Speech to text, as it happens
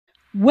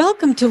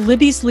Welcome to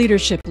Libby's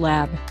Leadership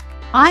Lab.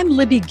 I'm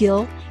Libby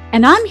Gill,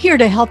 and I'm here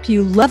to help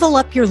you level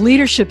up your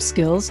leadership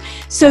skills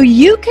so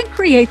you can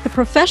create the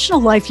professional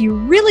life you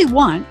really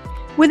want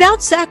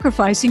without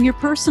sacrificing your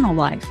personal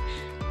life.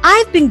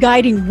 I've been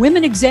guiding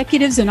women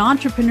executives and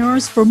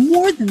entrepreneurs for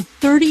more than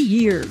 30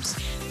 years.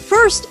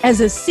 First as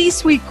a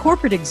C-suite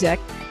corporate exec,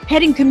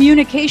 heading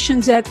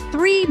communications at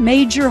 3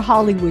 major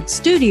Hollywood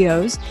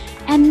studios,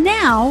 and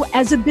now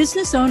as a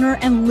business owner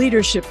and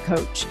leadership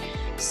coach.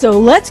 So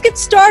let's get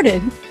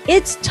started.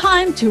 It's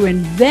time to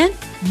invent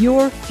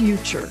your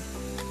future.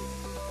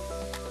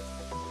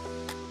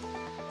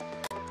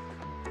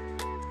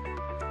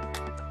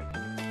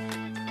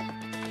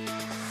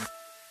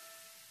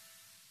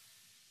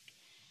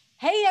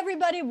 Hey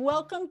everybody,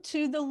 welcome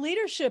to the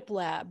Leadership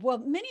Lab. Well,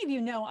 many of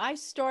you know I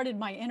started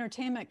my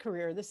entertainment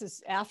career. This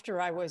is after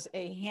I was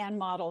a hand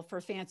model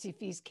for Fancy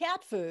Feast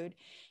cat food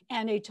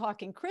and a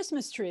talking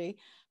Christmas tree.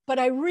 But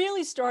I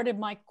really started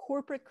my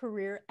corporate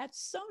career at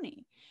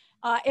Sony.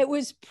 It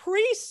was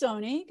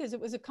pre-Sony because it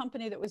was a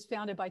company that was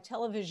founded by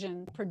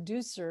television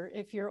producer.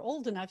 If you're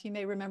old enough, you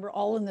may remember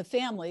All in the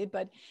Family,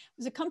 but it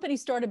was a company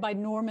started by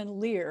Norman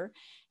Lear.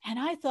 And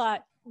I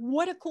thought,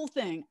 what a cool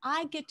thing.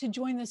 I get to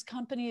join this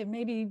company of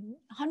maybe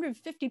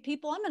 150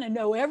 people. I'm going to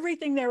know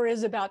everything there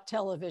is about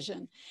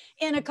television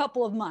in a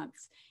couple of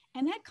months.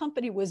 And that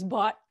company was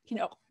bought,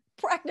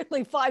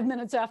 practically 5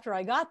 minutes after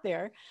I got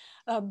there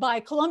by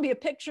Columbia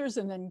Pictures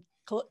and then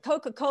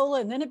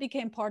Coca-Cola, and then it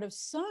became part of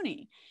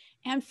Sony.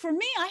 And for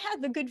me, I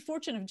had the good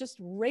fortune of just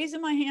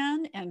raising my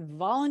hand and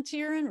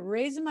volunteering,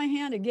 raising my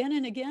hand again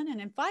and again.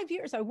 And in 5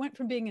 years, I went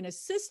from being an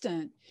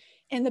assistant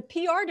in the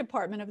PR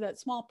department of that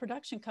small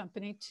production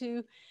company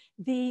to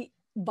the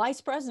vice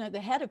president,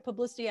 the head of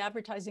publicity,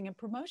 advertising, and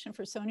promotion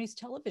for Sony's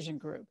television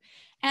group.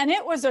 And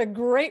it was a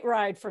great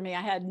ride for me.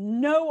 I had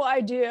no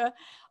idea.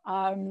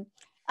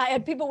 I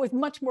had people with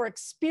much more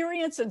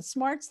experience and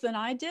smarts than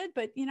I did,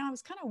 but I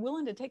was kind of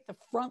willing to take the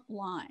front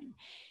line.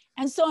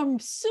 And so I'm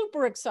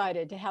super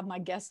excited to have my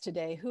guest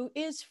today, who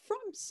is from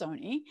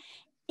Sony.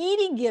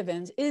 Edie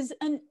Givens is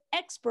an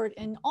expert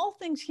in all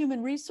things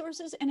human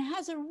resources and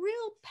has a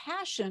real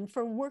passion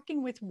for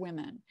working with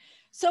women.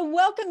 So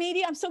welcome,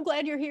 Edie. I'm so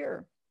glad you're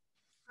here.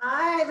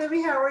 Hi,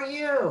 Libby. How are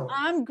you?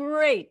 I'm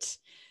great.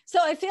 So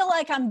I feel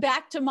like I'm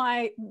back to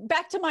my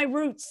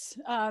roots,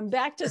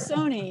 back to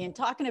Sony, and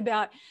talking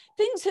about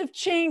things have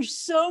changed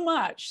so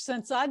much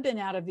since I've been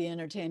out of the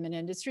entertainment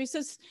industry.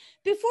 So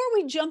before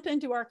we jump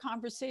into our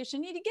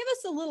conversation, Edie, give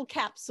us a little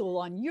capsule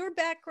on your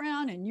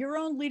background and your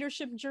own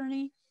leadership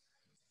journey.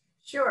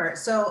 Sure.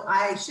 So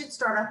I should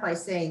start off by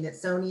saying that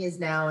Sony is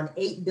now an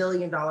 $8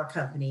 billion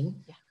company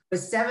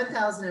with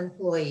 7,000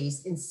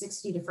 employees in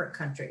 60 different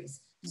countries.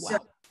 Wow. So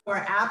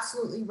you're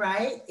absolutely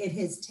right. It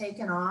has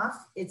taken off.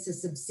 It's a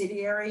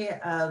subsidiary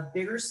of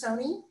bigger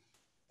Sony.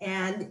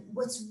 And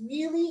what's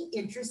really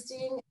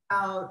interesting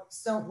about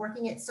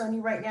working at Sony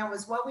right now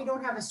is while we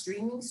don't have a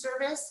streaming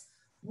service,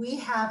 we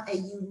have a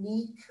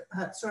unique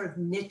sort of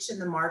niche in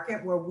the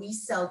market where we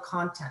sell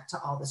content to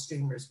all the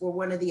streamers. We're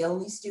one of the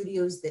only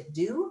studios that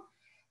do.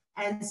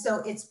 And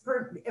so it's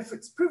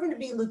proven to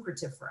be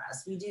lucrative for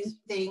us. We do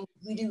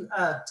television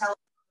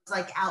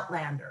like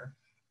Outlander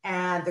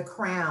and The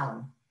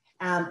Crown,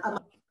 among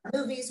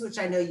movies, which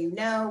I know you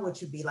know, which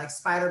would be like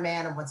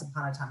Spider-Man and Once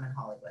Upon a Time in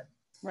Hollywood.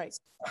 Right.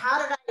 So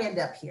how did I end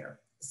up here?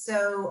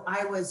 So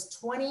I was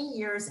 20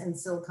 years in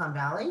Silicon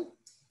Valley.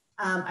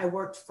 I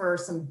worked for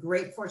some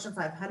great Fortune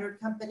 500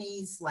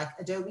 companies like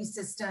Adobe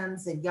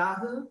Systems and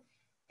Yahoo.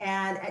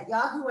 And at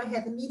Yahoo, I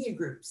had the media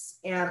groups,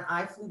 and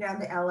I flew down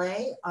to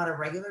LA on a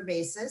regular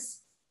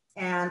basis.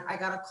 And I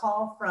got a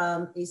call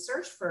from a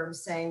search firm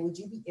saying, would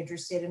you be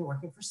interested in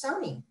working for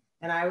Sony?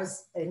 And I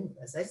was,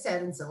 as I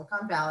said, in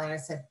Silicon Valley. And I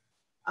said,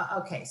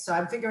 okay, so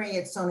I'm figuring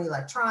it's Sony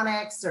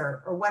Electronics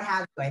or what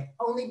have you. I've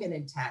only been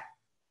in tech.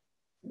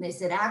 And they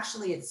said,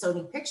 actually, it's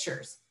Sony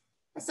Pictures.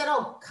 I said,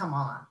 oh, come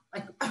on.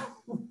 Like,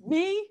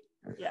 me?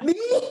 Yeah.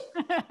 Me?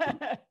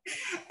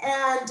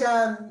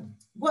 And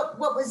what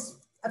was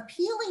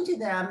appealing to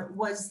them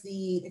was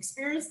the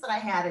experience that I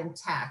had in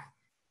tech.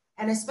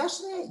 And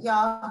especially at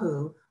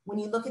Yahoo, when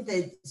you look at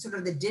the sort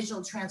of the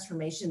digital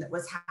transformation that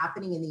was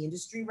happening in the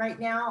industry right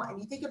now, and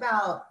you think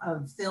about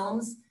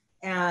films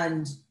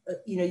and,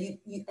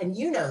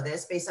 you know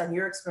this based on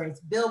your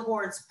experience,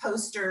 billboards,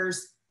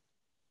 posters,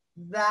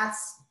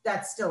 that's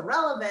still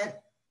relevant.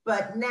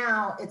 But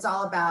now it's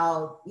all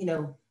about,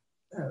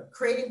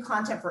 creating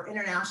content for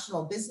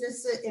international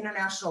businesses,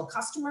 international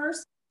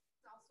customers.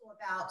 It's also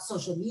about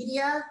social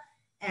media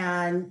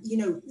and,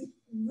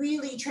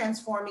 really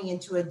transforming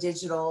into a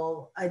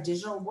digital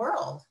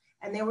world.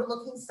 And they were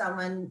looking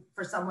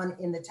for someone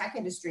in the tech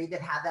industry that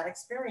had that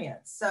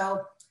experience.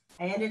 So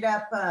I ended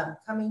up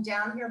coming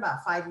down here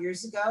about 5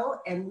 years ago,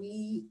 and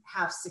we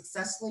have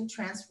successfully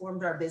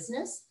transformed our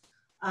business.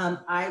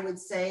 I would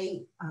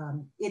say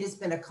it has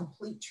been a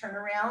complete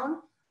turnaround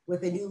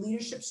with a new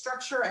leadership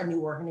structure, a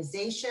new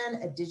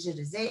organization, a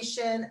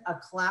digitization, a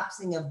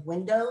collapsing of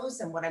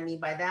windows. And what I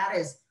mean by that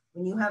is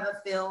when you have a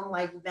film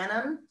like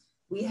Venom,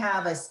 We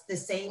have the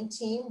same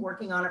team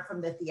working on it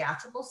from the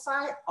theatrical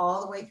side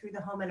all the way through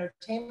the home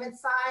entertainment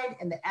side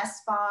and the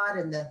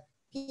SVOD and the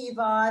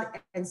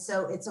PVOD. And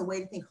so it's a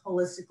way to think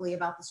holistically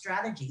about the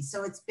strategy.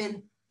 So it's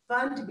been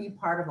fun to be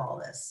part of all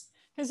this.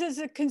 Because as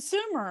a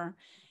consumer,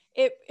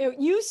 it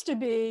used to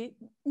be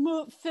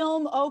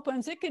film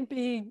opens, it could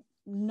be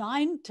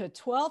 9 to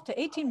 12 to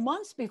 18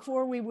 months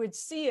before we would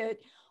see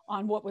it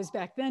on what was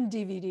back then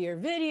DVD or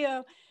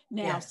video,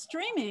 now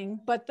streaming,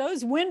 but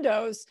those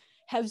windows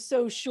have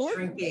so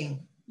shortened.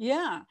 Shrinking.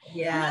 Yeah.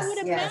 Yes. And I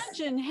would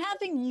imagine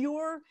having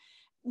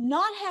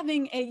not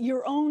having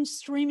your own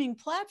streaming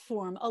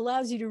platform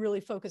allows you to really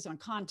focus on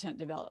content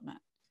development.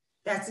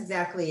 That's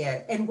exactly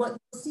it. And what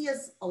you'll see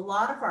is a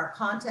lot of our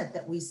content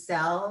that we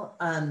sell,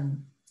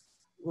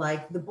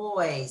 like The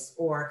Boys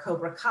or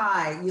Cobra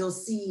Kai, you'll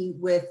see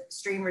with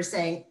streamers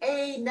saying,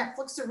 hey,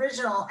 Netflix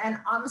original and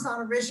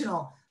Amazon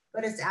original,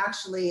 but it's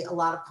actually a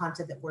lot of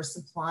content that we're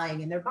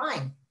supplying and they're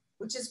buying,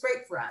 which is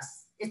great for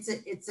us.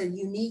 It's a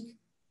unique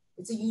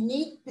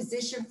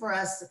position for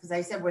us because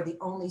I said we're the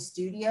only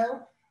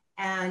studio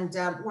and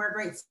we're a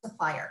great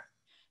supplier.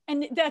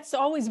 And that's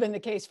always been the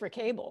case for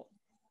cable.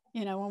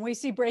 You know, when we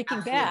see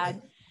Breaking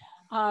Bad,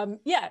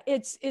 yeah,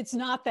 it's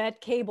not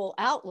that cable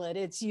outlet,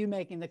 it's you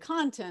making the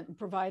content and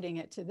providing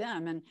it to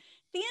them. And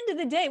at the end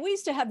of the day, we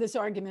used to have this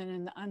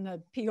argument in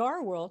the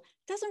PR world,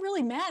 it doesn't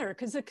really matter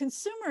because the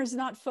consumer is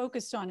not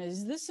focused on,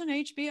 is this an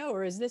HBO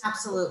or is this?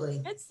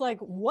 Absolutely. It's like,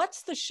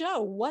 what's the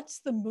show? What's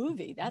the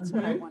movie? That's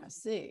what I want to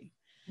see.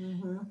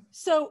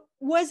 So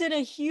was it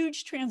a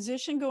huge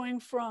transition going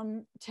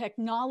from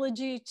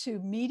technology to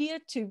media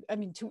to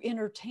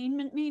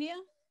entertainment media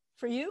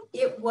for you?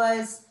 It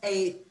was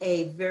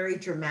a very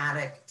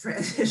dramatic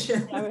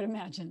transition. I would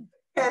imagine.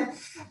 And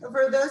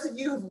for those of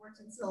you who've worked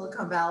in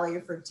Silicon Valley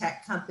or for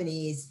tech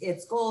companies,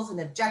 it's goals and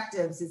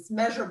objectives, it's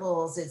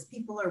measurables, it's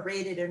people are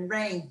rated and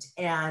ranked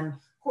and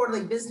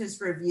quarterly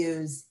business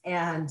reviews.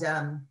 And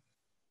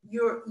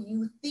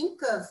you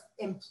think of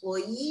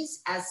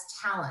employees as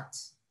talent.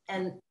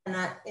 And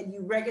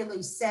you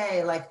regularly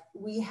say, like,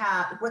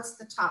 what's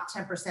the top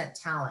 10%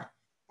 talent?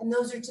 And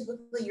those are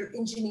typically your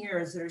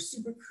engineers that are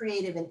super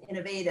creative and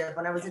innovative.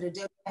 When I was at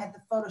Adobe, I had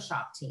the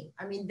Photoshop team.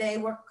 I mean, they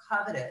were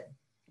coveted.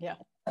 Yeah.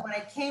 When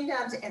I came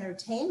down to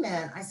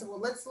entertainment, I said,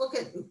 well, let's look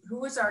at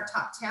who is our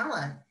top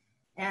talent.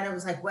 And it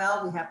was like,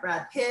 well, we have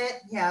Brad Pitt,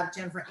 we have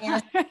Jennifer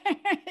Aniston.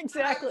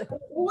 Exactly. Well,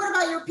 what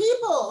about your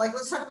people? Like,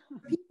 let's talk about your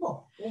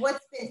people. Well,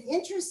 what's been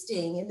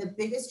interesting in the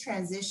biggest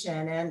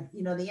transition, and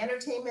the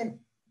entertainment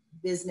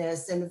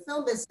business and the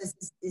film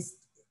business is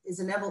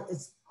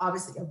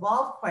obviously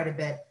evolved quite a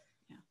bit.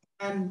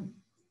 And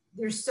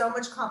there's so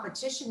much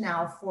competition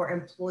now for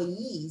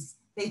employees.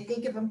 They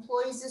think of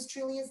employees as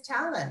truly as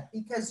talent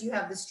because you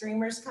have the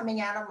streamers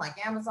coming at them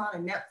like Amazon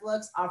and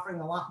Netflix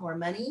offering a lot more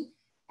money.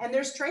 And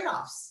there's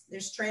trade-offs.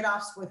 There's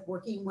trade-offs with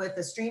working with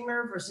a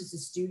streamer versus a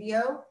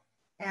studio.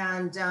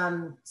 And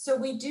so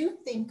we do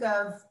think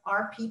of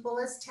our people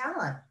as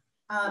talent.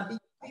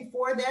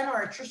 Before then,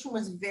 our attrition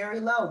was very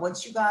low.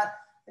 Once you got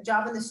a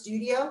job in the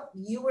studio,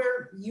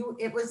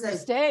 it was a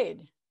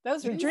stayed.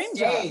 Those were dream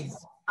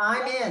jobs.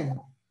 I'm in.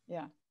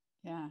 Yeah.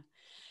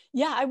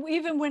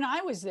 Even when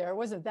I was there, it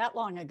wasn't that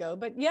long ago,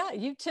 but yeah,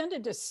 you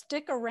tended to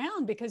stick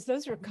around because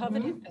those are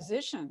coveted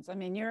positions. I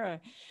mean, you're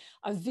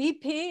a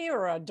VP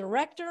or a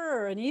director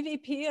or an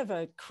EVP of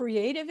a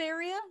creative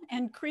area,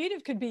 and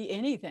creative could be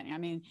anything. I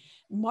mean,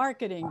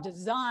 marketing,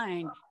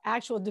 design,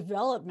 actual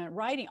development,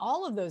 writing,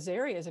 all of those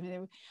areas. I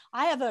mean,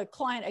 I have a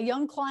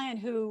young client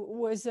who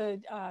was a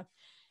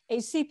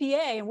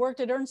CPA and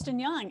worked at Ernst &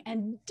 Young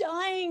and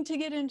dying to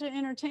get into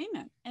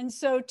entertainment. And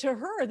so to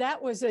her,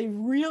 that was a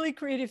really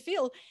creative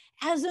field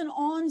as an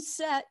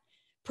on-set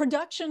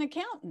production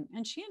accountant.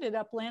 And she ended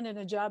up landing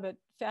a job at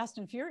Fast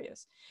and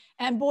Furious.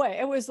 And boy,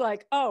 it was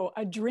like, oh,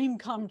 a dream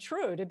come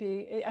true to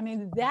be, I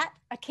mean, that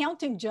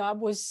accounting job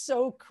was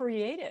so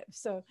creative.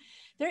 So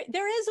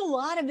there is a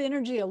lot of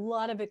energy, a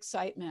lot of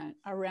excitement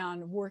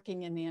around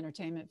working in the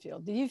entertainment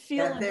field. Do you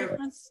feel a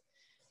difference?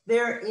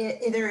 There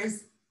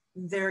is.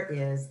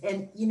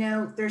 And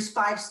there's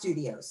 5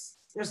 studios.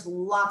 There's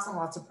lots and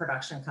lots of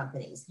production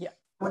companies. Yeah.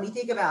 When you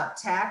think about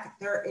tech,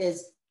 there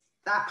is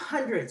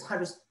hundreds,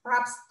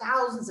 perhaps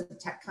thousands of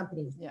tech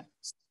companies. Yeah.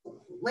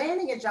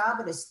 Landing a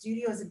job at a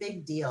studio is a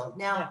big deal.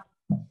 Now,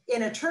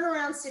 in a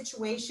turnaround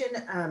situation,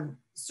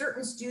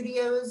 certain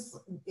studios,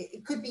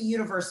 it could be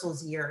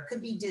Universal's year, it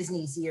could be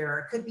Disney's year,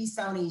 it could be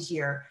Sony's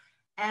year,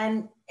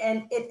 and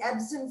it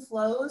ebbs and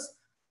flows.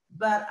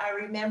 But I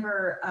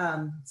remember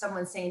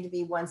someone saying to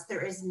me once,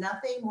 there is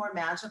nothing more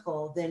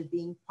magical than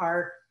being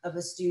part of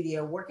a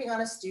studio, working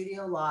on a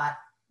studio lot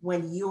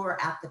when you're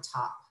at the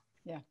top.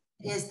 Yeah.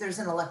 There's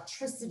an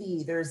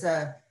electricity, there's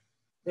a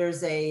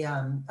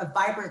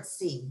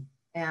vibrancy,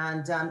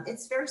 and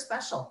it's very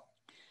special.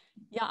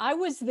 Yeah, I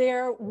was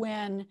there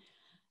when,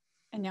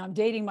 and now I'm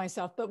dating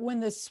myself, but when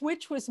the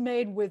switch was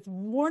made with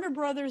Warner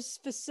Brothers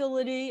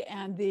facility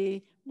and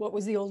what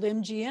was the old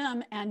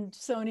MGM, and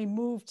Sony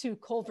moved to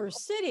Culver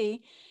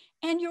City,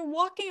 and you're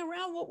walking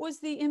around what was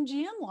the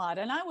MGM lot.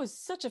 And I was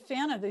such a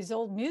fan of these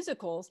old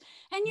musicals,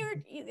 and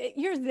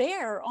you're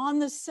there on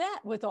the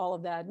set with all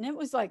of that. And it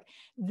was like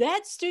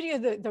that studio,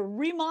 the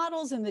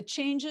remodels and the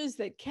changes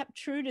that kept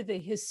true to the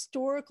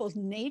historical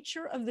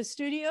nature of the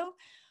studio,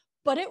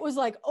 but it was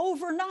like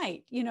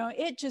overnight, you know,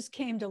 it just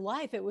came to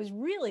life. It was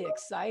really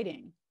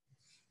exciting.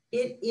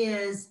 It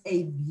is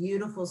a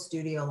beautiful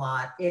studio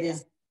lot. It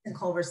is in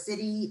Culver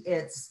City.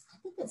 I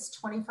think it's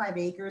 25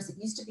 acres. It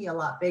used to be a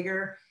lot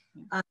bigger.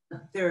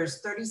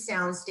 There's 30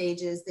 sound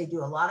stages. They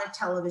do a lot of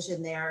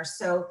television there.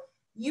 So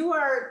you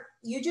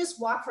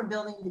just walk from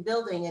building to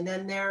building, and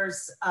then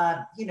there's,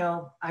 you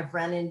know, I've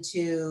run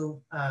into,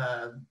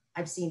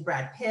 I've seen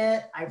Brad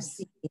Pitt. I've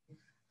seen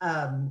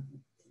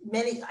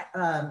many,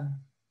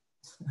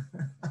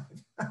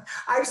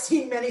 I've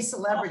seen many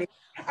celebrities,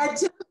 and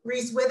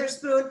Reese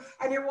Witherspoon,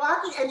 and you're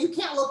walking and you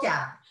can't look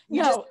at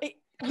them.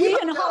 We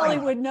in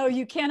Hollywood know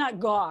you cannot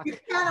gawk. You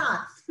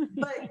cannot.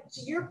 But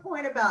to your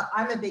point about,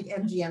 I'm a big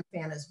MGM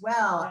fan as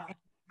well. Yeah.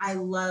 I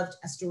loved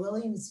Esther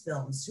Williams'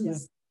 films. She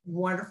was a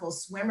wonderful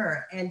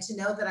swimmer. And to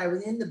know that I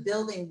was in the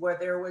building where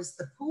there was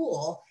the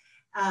pool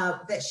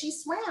that she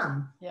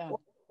swam. Yeah.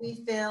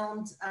 We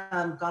filmed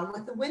Gone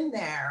with the Wind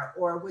there,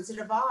 or Wizard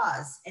of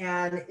Oz.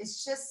 And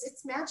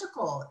it's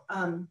magical.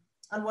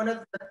 On one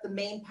of the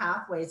main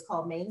pathways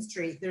called Main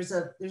Street, there's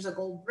a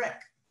gold brick.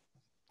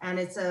 And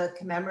it's a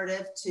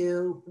commemorative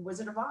to the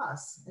Wizard of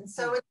Oz. And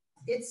so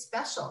it's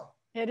special.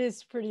 It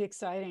is pretty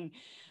exciting.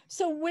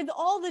 So with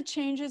all the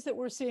changes that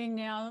we're seeing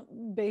now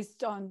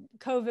based on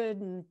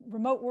COVID and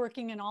remote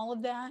working and all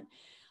of that,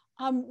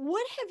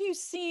 what have you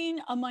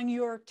seen among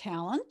your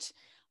talent?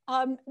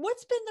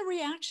 What's been the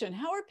reaction?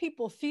 How are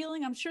people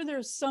feeling? I'm sure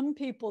there's some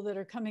people that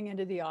are coming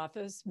into the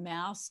office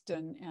masked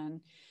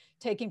and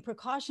taking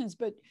precautions,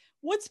 but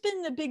what's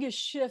been the biggest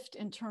shift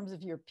in terms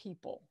of your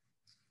people?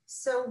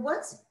 So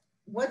what's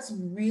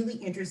really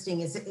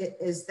interesting is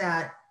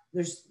that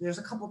there's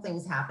a couple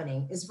things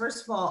happening. Is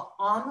first of all,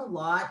 on the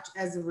lot,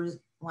 as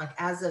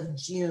of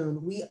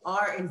June, we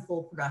are in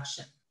full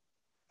production,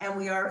 and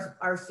we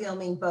are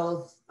filming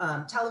both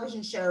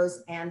television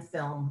shows and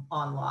film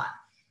on lot.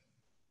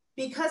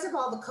 Because of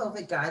all the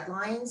COVID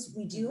guidelines,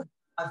 we do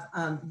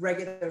have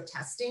regular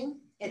testing,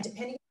 and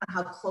depending on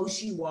how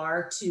close you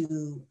are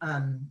to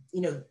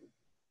you know,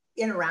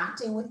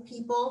 interacting with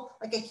people,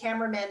 like a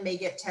cameraman may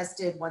get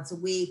tested once a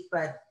week,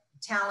 but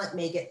talent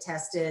may get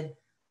tested,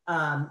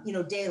 you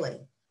know, daily.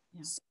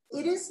 Yeah. So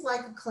it is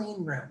like a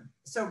clean room.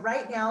 So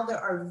right now there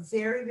are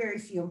very, very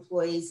few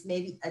employees,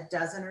 maybe a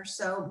dozen or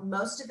so.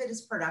 Most of it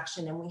is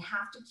production, and we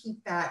have to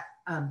keep that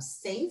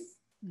safe,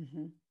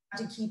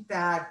 to keep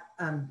that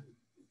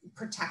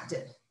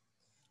protected.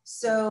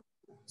 So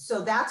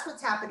that's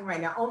what's happening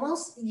right now.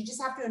 Almost, you just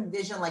have to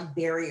envision like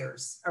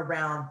barriers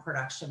around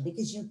production,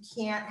 because you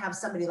can't have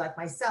somebody like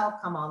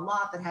myself come on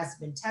lot that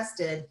hasn't been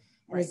tested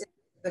and is in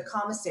the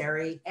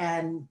commissary,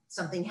 and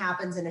something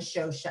happens and a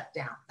show shut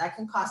down. That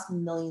can cost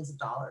millions of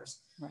dollars.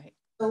 Right.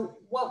 So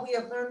what we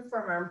have learned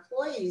from our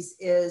employees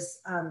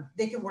is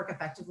they can work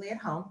effectively at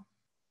home.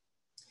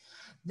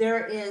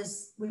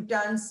 We've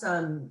done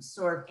some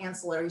sort of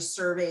ancillary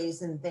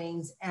surveys and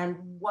things, and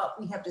what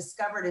we have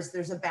discovered is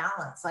there's a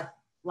balance. Like,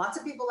 lots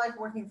of people like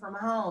working from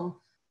home,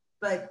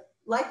 but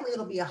likely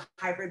it'll be a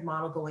hybrid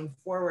model going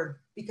forward,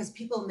 because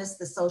people miss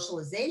the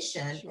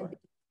socialization and being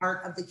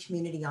part of the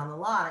community on the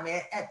lot. I mean,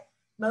 at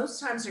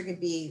most times there could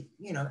be,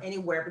 you know,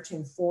 anywhere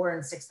between 4,000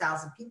 and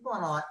 6,000 people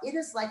on a lot. It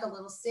is like a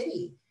little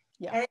city.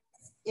 Yeah.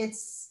 And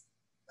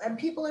and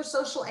people are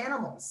social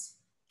animals.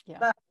 Yeah.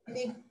 But I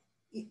think,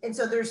 and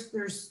so there's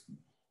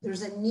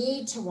a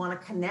need to want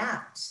to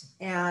connect.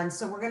 And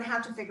so we're going to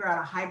have to figure out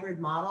a hybrid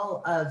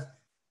model of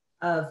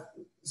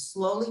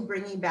slowly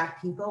bringing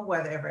back people,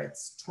 whether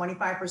it's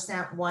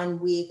 25% one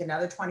week,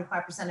 another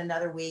 25%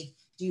 another week.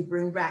 Do you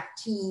bring back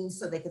teams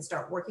so they can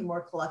start working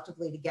more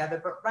collectively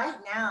together? But right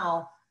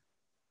now,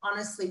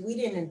 honestly, we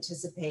didn't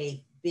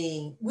anticipate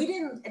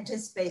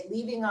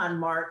leaving on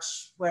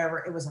March,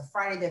 whatever, it was a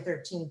Friday the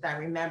 13th, I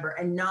remember,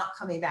 and not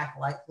coming back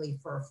likely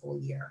for a full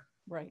year.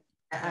 Right.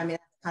 I mean,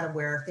 that's kind of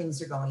where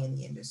things are going in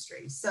the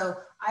industry. So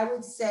I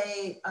would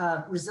say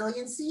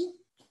resiliency.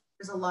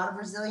 There's a lot of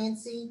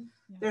resiliency.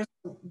 Yeah.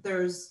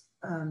 There's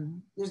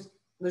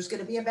going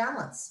to be a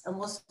balance, and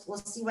we'll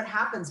see what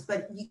happens.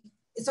 But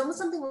it's almost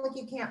something like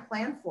you can't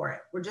plan for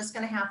it. We're just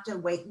going to have to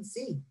wait and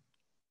see.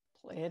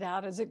 Play it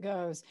out as it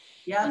goes.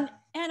 Yeah.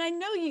 And I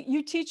know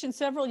you teach in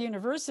several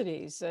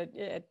universities at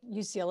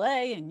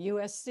UCLA and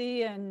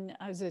USC, and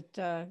is it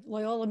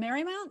Loyola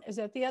Marymount? Is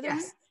that the other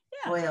one?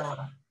 Yeah.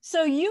 Loyola.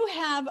 So you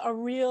have a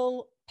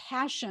real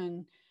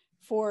passion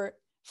for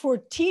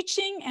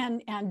teaching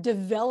and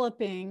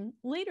developing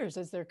leaders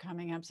as they're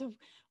coming up. So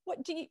what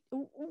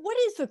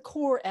is the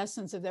core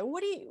essence of that?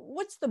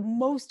 What's the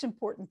most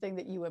important thing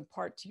that you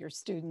impart to your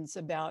students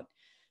about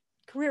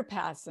career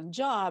paths and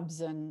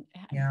jobs, and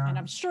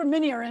I'm sure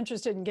many are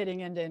interested in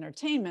getting into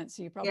entertainment,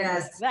 so you probably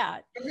have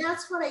that. And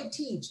that's what I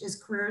teach,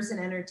 is careers in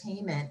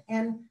entertainment.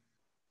 And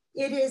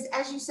it is,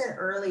 as you said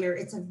earlier,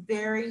 it's a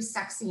very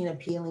sexy and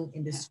appealing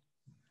industry.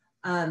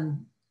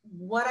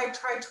 What I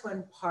try to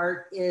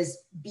impart is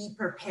be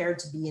prepared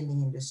to be in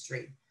the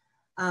industry.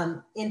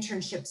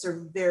 Internships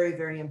are very,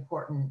 very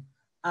important.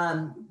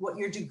 What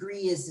your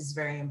degree is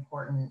very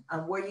important.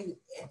 Where you,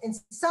 in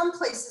some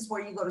places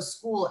where you go to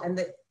school and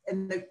the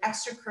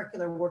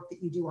extracurricular work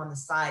that you do on the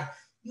side,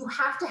 you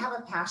have to have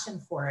a passion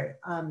for it.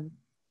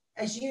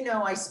 As you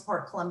know, I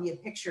support Columbia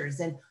Pictures,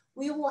 and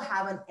we will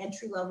have an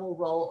entry-level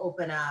role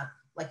open up,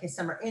 like a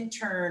summer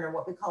intern or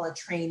what we call a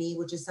trainee,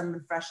 which is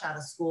someone fresh out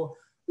of school.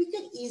 We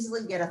could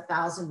easily get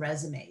 1,000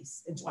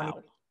 resumes in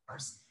 24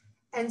 hours.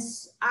 And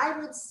I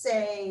would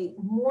say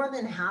more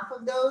than half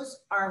of those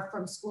are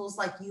from schools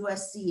like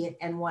USC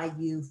and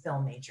NYU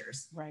film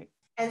majors. Right.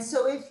 And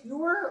so if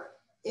you're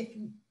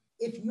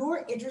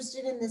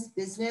interested in this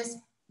business,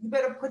 you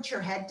better put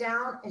your head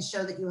down and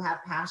show that you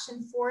have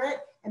passion for it,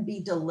 and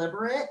be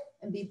deliberate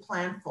and be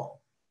planful,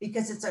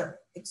 because it's an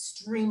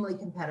extremely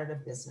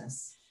competitive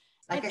business.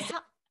 Like I said,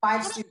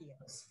 5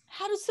 studios.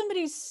 How does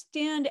somebody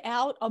stand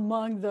out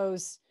among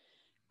those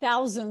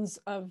thousands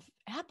of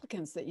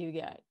applicants that you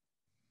get?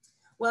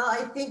 Well,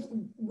 I think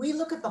we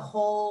look at the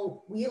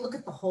whole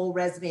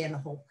resume and the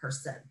whole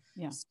person.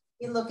 Yeah. So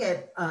we look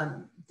at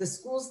the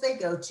schools they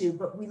go to,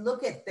 but we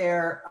look at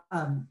their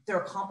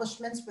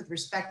accomplishments with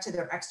respect to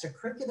their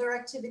extracurricular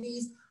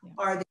activities. Yeah.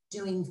 Are they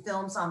doing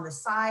films on the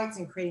sides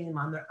and creating them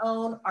on their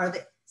own? Are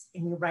they,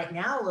 and right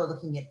now we're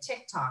looking at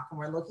TikTok, and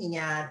we're looking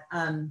at,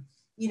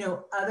 you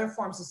know, other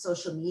forms of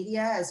social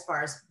media, as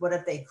far as what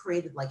have they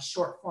created, like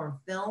short form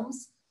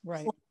films,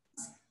 right?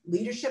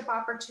 Leadership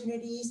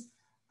opportunities.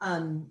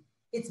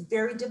 It's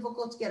very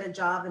difficult to get a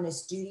job in a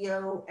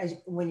studio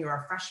when you're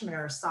a freshman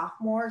or a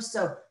sophomore.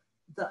 So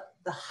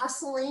the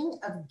hustling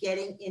of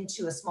getting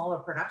into a smaller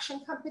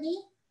production company,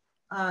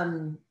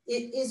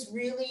 it is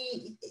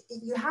really,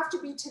 you have to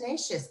be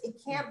tenacious.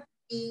 It can't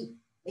be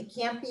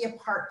a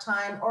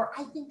part-time, or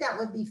I think that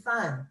would be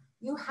fun.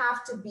 You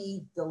have to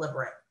be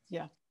deliberate.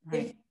 Yeah.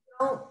 Right. If you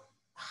don't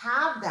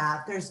have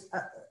that, there's,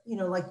 you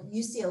know, like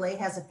UCLA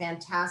has a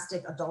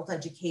fantastic adult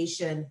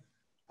education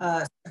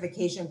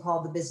certification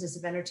called the Business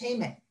of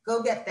Entertainment.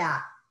 Go get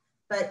that.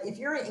 But if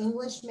you're an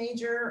English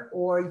major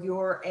or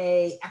you're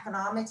a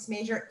economics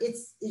major,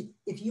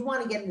 if you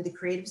want to get into the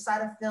creative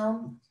side of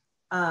film,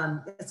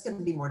 it's going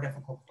to be more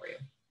difficult for you.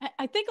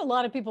 I think a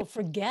lot of people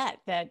forget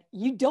that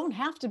you don't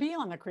have to be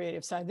on the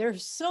creative side.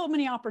 There's so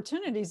many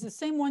opportunities, the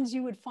same ones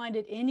you would find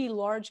at any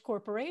large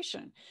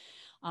corporation.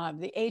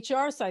 The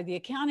HR side, the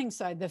accounting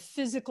side, the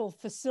physical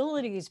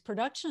facilities,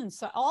 production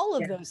side, all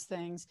of those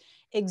things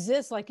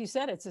exist. Like you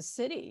said, it's a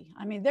city.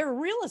 I mean, there are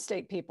real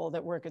estate people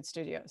that work at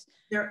studios.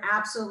 There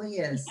absolutely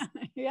is.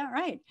 Yeah,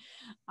 right.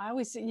 I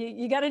always say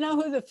you got to know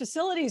who the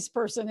facilities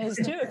person is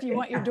too, if you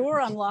want your door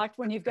unlocked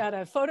when you've got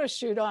a photo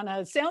shoot on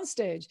a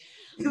soundstage.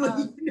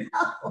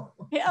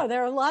 Yeah,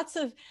 there are lots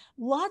of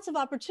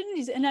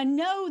opportunities. And I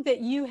know that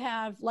you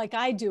have, like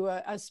I do,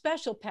 a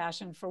special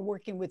passion for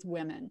working with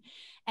women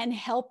and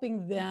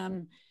helping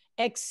them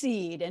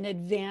exceed and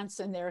advance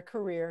in their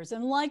careers.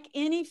 And like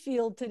any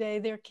field today,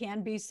 there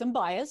can be some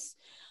bias,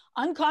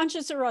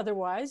 unconscious or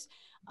otherwise.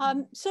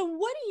 So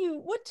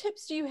what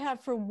tips do you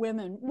have for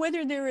women,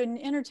 whether they're in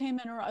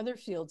entertainment or other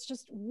fields,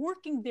 just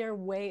working their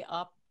way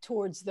up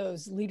towards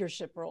those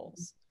leadership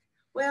roles?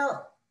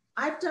 Well,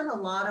 I've done a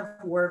lot of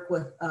work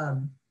with I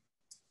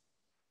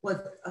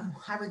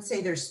would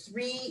say there's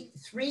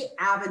three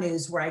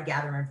avenues where I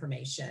gather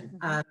information.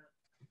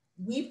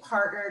 We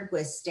partnered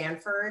with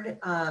Stanford,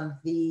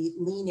 the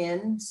Lean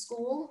In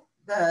School,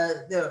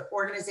 the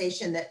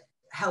organization that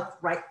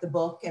helped write the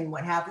book and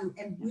what have you,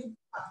 and we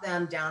brought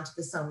them down to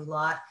the Sony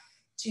lot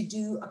to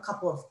do a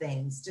couple of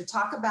things, to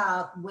talk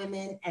about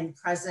women and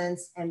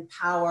presence and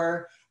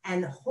power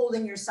and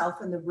holding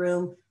yourself in the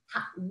room.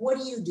 What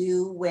do you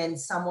do when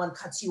someone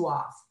cuts you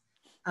off?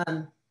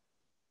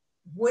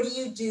 What do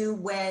you do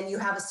when you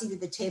have a seat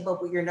at the table,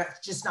 but you're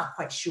just not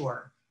quite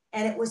sure?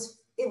 And it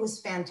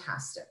was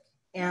fantastic.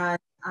 And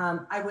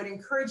I would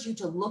encourage you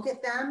to look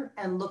at them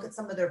and look at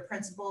some of their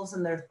principles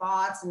and their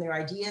thoughts and their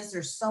ideas.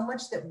 There's so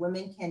much that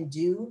women can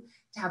do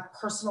to have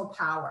personal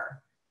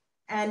power.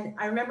 And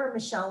I remember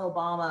Michelle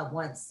Obama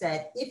once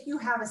said, if you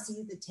have a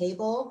seat at the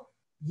table,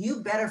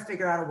 you better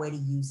figure out a way to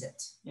use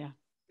it. Yeah.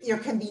 There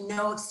can be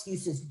no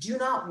excuses. Do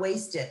not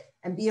waste it,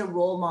 and be a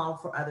role model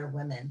for other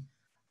women.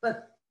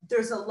 But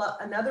there's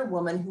another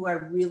woman who I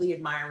really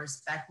admire and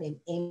respect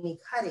named Amy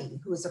Cuddy,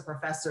 who is a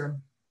professor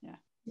on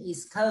the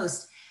East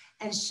Coast.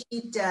 And she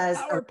does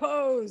Power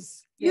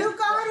pose. You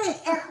got it.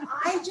 And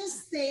I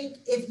just think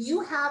if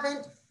you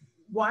haven't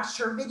watched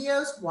her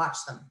videos, watch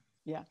them.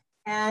 Yeah.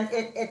 And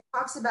it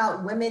talks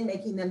about women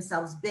making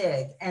themselves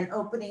big and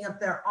opening up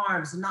their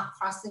arms and not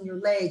crossing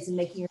your legs and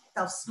making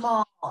yourself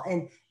small.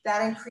 And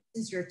that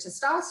increases your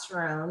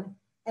testosterone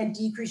and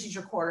decreases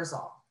your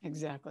cortisol.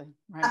 Exactly.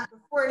 Right.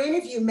 Before an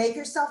interview, make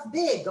yourself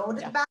big, go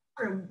into the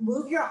bathroom,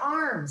 move your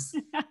arms.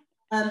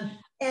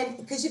 And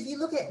because if you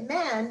look at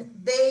men,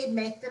 they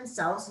make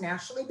themselves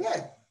naturally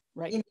big.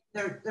 Right. You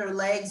know, their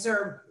legs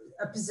are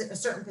a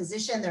certain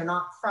position. They're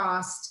not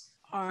crossed.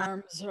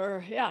 Arms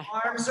are,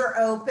 Arms are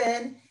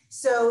open.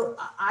 So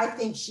I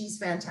think she's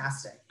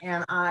fantastic.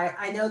 And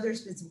I know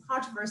there's been some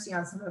controversy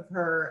on some of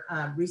her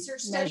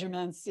research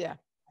measurements. Yeah.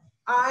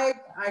 I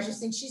just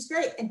think she's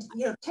great. And,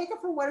 you know, take it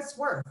for what it's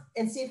worth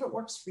and see if it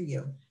works for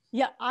you.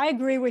 Yeah, I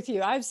agree with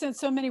you. I've sent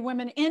so many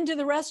women into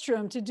the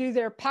restroom to do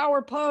their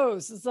power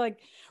pose. It's like,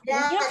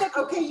 yeah,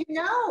 okay, you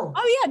know.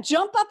 Oh yeah,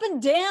 jump up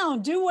and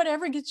down, do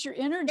whatever gets your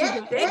energy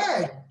going.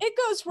 It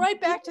goes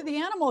right back to the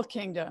animal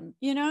kingdom.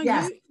 You know,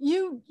 yes.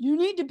 you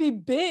need to be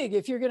big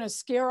if you're going to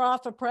scare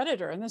off a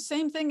predator. And the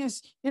same thing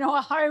is, you know,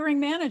 a hiring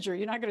manager.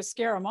 You're not going to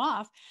scare them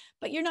off,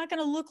 but you're not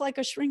going to look like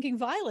a shrinking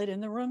violet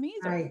in the room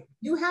either. Right.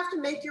 You have to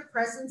make your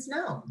presence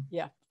known.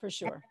 Yeah, for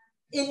sure.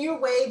 In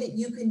your way that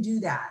you can do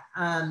that.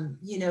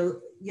 You know,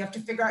 you have to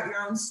figure out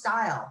your own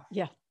style.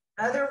 Yeah.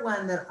 Other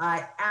one that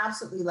I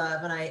absolutely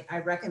love, and I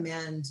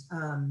recommend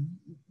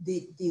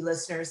the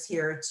listeners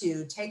here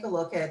to take a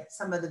look at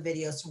some of the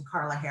videos from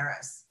Carla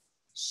Harris.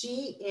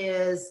 She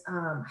is,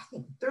 I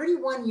think,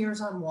 31 years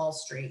on Wall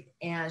Street,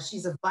 and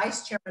she's a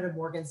vice chairman of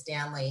Morgan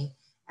Stanley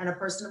and a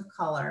person of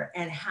color,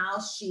 and how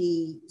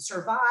she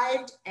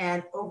survived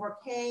and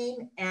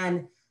overcame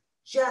and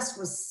just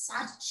was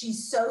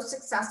she's so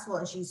successful,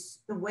 and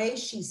the way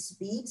she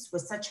speaks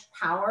with such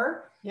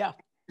power, yeah,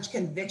 such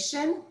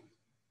conviction.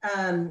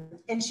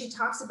 And she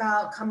talks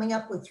about coming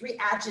up with 3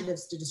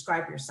 adjectives to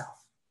describe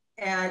yourself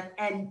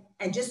and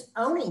just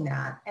owning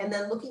that. And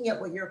then looking at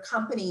what your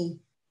company,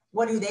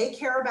 what do they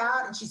care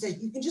about? And she said,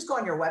 you can just go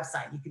on your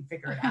website, you can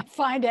figure it out.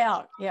 Find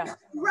out. Yeah.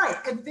 Right.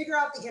 And figure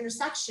out the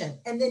intersection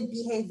and then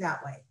behave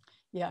that way.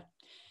 Yeah.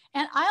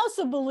 And I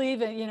also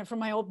believe in, you know, from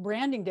my old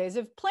branding days,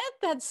 of plant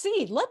that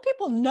seed, let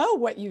people know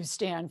what you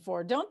stand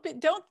for. Don't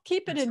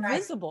keep it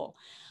invisible.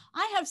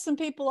 Right. I have some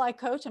people I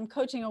coach. I'm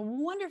coaching a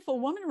wonderful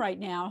woman right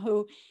now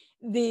who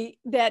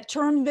that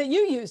term that you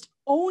used,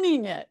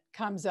 owning it,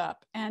 comes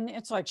up. And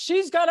it's like,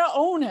 she's got to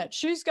own it.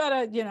 She's got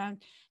to, you know,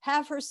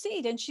 have her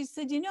seat. And she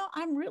said, you know,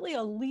 I'm really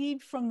a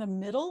lead from the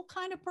middle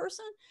kind of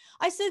person.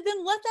 I said,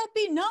 then let that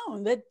be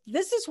known that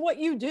this is what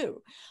you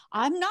do.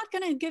 I'm not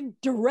going to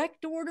give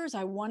direct orders.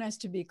 I want us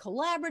to be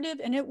collaborative,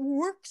 and it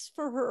works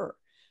for her.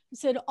 I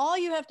said, all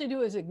you have to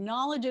do is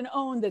acknowledge and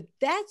own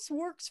that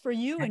works for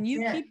you, and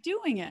you keep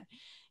doing it.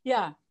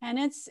 Yeah. And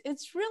it's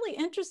really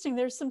interesting.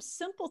 There's some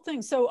simple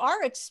things. So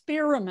our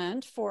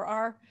experiment for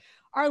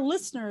our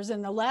listeners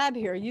in the lab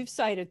here, you've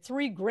cited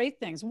 3 great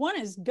things. One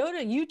is go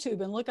to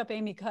YouTube and look up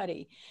Amy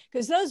Cuddy,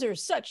 because those are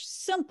such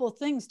simple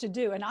things to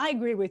do. And I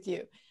agree with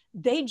you.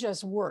 They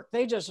just work.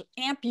 They just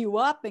amp you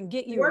up and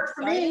get you excited.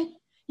 For me.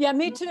 Yeah,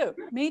 me too.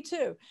 Me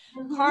too.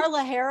 Mm-hmm.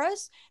 Carla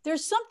Harris,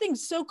 there's something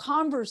so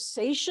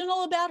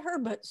conversational about her,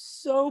 but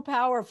so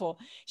powerful.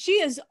 She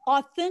is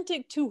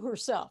authentic to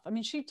herself. I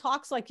mean, she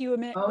talks like you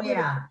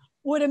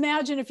would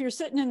imagine if you're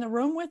sitting in the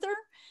room with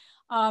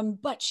her.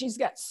 But she's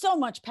got so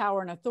much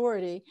power and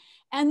authority.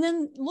 And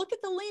then look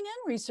at the Lean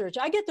In research.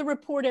 I get the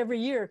report every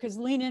year because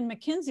Lean In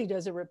McKinsey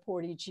does a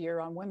report each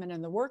year on women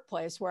in the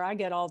workplace where I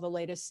get all the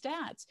latest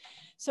stats.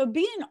 So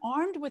being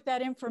armed with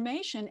that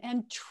information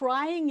and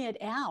trying it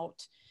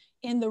out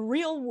in the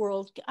real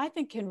world, I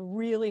think can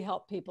really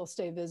help people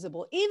stay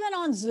visible, even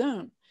on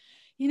Zoom.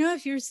 You know,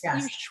 if you're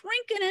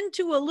shrinking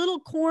into a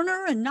little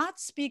corner and not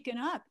speaking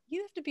up,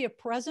 you have to be a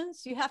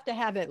presence. You have to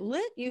have it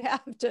lit. You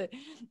have to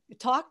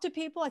talk to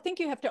people. I think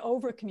you have to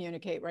over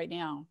communicate right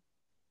now.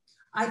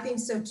 I think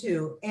so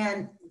too.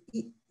 And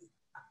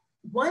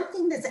one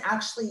thing that's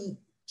actually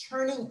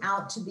turning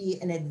out to be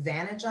an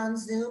advantage on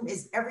Zoom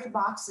is every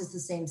box is the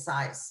same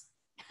size.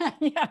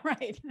 Yeah,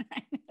 right.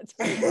 That's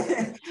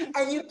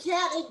and you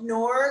can't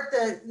ignore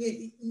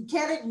you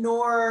can't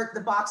ignore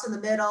the box in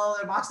the middle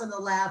or box on the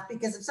left,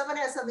 because if someone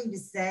has something to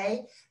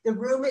say, the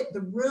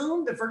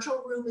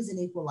virtual room is an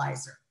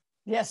equalizer.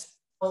 Yes,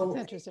 so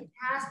that's interesting.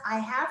 I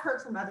have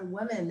heard from other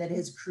women that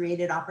has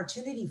created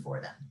opportunity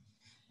for them,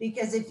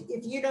 because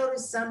if you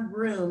notice some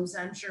rooms,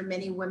 I'm sure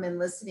many women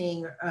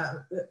listening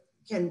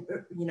can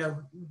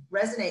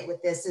resonate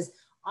with this, is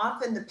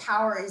often the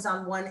power is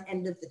on one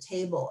end of the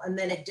table and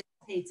then it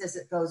as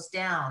it goes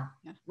down.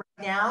 Yeah.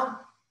 Right now,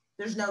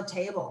 there's no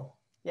table.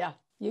 Yeah,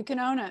 you can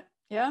own it.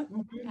 Yeah,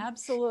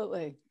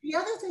 absolutely. The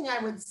other thing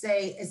I would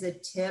say is a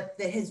tip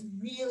that has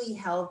really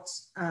helped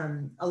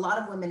a lot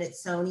of women at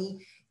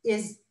Sony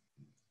is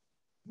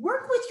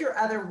work with your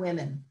other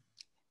women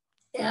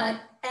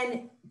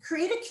and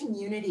create a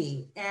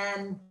community.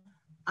 And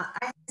I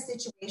had a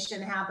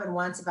situation happen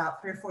once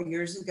about 3 or 4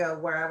 years ago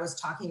where I was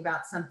talking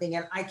about something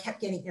and I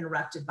kept getting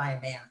interrupted by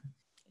a man.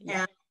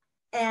 Yeah.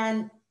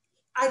 And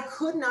I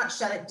could not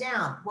shut it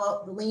down.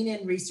 Well, the Lean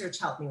In research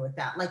helped me with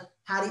that. Like,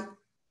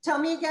 tell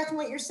me again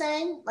what you're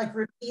saying? Like,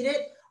 repeat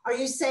it. Are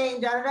you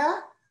saying da-da-da?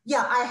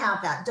 Yeah, I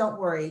have that. Don't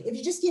worry. If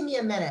you just give me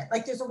a minute,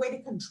 like there's a way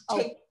to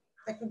take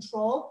the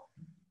control.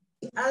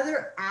 The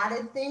other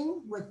added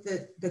thing with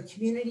the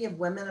community of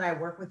women that I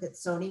work with at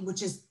Sony,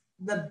 which is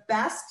the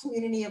best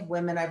community of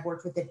women I've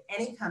worked with at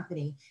any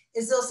company,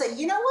 is they'll say,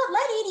 you know what,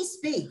 let Edie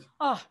speak.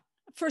 Oh,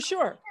 for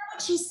sure.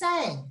 What she's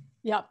saying.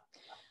 Yep.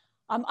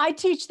 I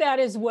teach that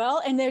as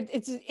well. And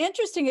it's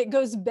interesting. It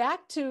goes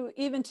back to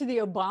even to the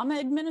Obama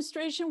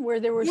administration,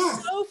 where there were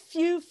Yes. so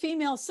few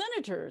female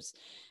senators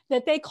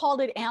that they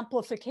called it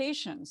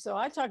amplification. So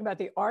I talk about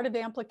the art of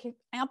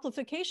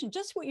amplification,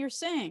 just what you're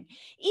saying.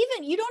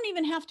 Even you don't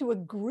even have to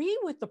agree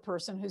with the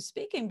person who's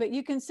speaking, but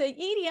you can say,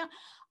 Edie, I'm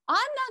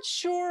not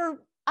sure.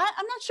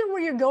 I'm not sure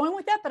where you're going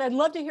with that, but I'd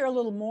love to hear a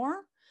little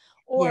more.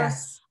 Or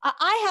Yes.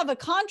 I have a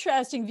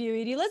contrasting view,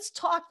 Edie. Let's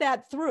talk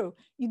that through.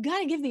 You got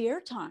to give the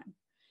airtime.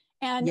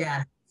 And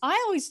Yeah.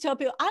 I always tell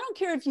people, I don't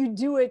care if you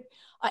do it,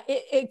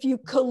 if you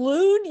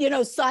collude, you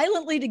know,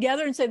 silently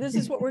together and say, this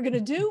is what we're going to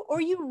do,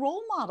 or you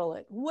role model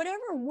it,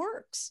 whatever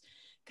works.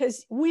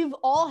 Because we've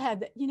all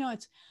had that, you know,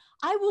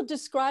 I will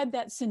describe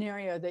that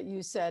scenario that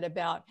you said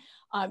about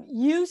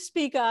you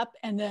speak up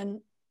and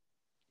then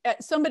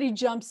somebody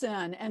jumps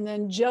in, and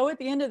then Joe at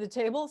the end of the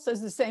table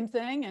says the same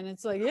thing. And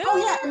it's like, yeah. Oh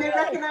yeah, and they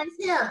recognize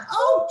him.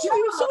 Oh, Joe,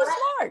 you're so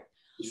smart.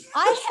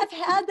 I have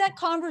had that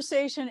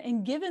conversation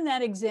and given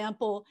that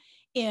example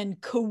in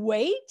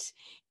Kuwait,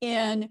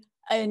 in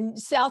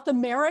South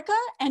America,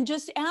 and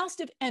just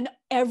asked if, and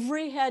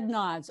every head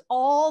nods.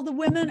 All the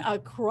women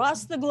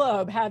across the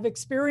globe have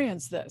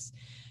experienced this.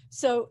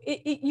 So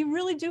you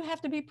really do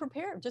have to be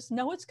prepared. Just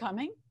know it's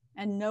coming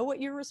and know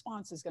what your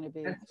response is going to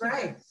be. That's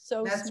right.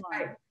 So That's smart.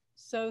 right.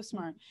 So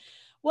smart.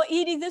 Well,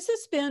 Edie, this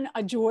has been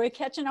a joy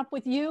catching up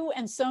with you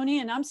and Sony,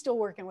 and I'm still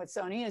working with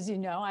Sony, as you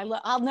know.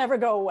 I'll never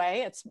go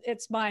away.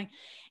 It's my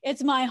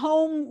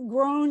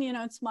homegrown, you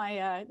know, it's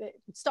my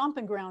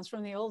stomping grounds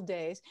from the old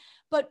days.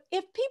 But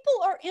if people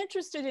are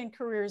interested in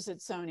careers at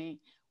Sony,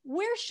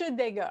 where should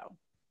they go?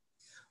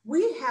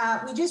 We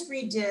just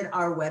redid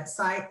our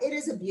website. It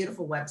is a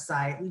beautiful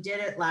website. We did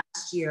it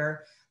last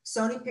year,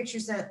 Sony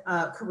Pictures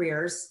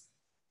Careers.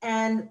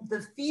 And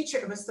the feature,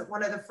 it was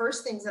one of the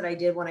first things that I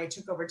did when I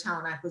took over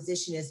talent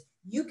acquisition, is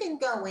you can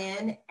go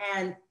in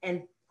and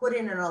put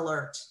in an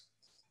alert.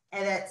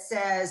 And it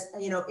says,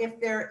 you know, if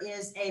there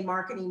is a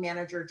marketing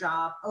manager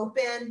job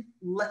open,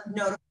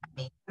 notify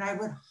me. And I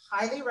would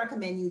highly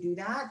recommend you do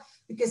that,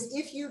 because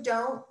if you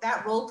don't,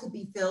 that role could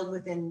be filled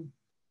within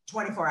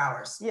 24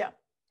 hours. Yeah.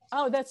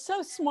 Oh, that's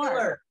so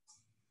smart.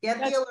 Get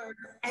the alert.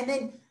 And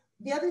then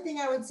the other thing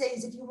I would say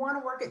is, if you want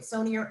to work at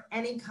Sony or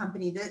any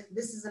company,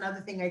 this is another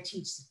thing I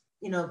teach,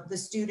 you know, the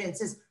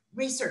students, is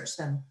research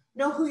them.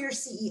 Know who your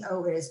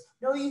CEO is.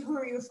 Know who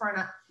are you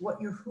for, what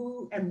your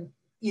who, and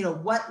you know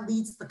what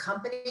leads the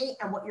company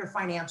and what your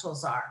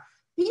financials are.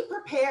 Be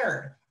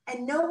prepared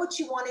and know what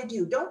you want to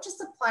do. Don't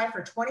just apply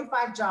for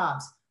 25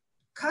 jobs.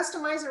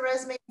 Customize a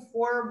resume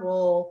for a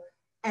role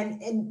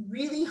and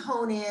really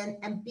hone in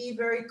and be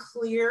very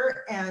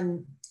clear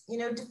and, you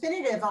know,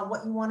 definitive on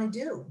what you want to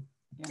do.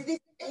 Yeah. To the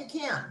extent that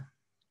you can.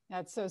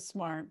 That's so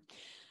smart.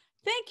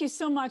 Thank you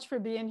so much for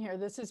being here.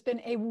 This has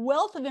been a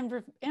wealth of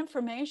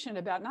information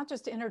about not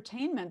just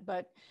entertainment,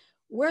 but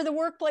where the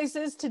workplace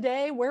is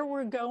today, where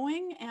we're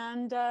going,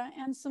 and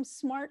some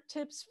smart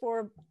tips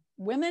for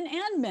women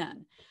and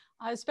men,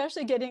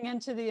 especially getting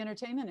into the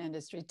entertainment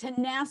industry.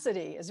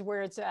 Tenacity is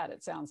where it's at,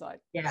 it sounds like.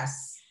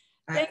 Yes.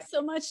 Thanks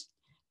so much.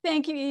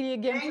 Thank you, Edie,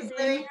 again, Thanks, for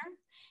being here.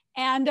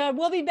 And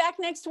we'll be back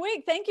next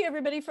week. Thank you,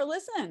 everybody, for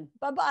listening.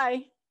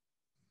 Bye-bye.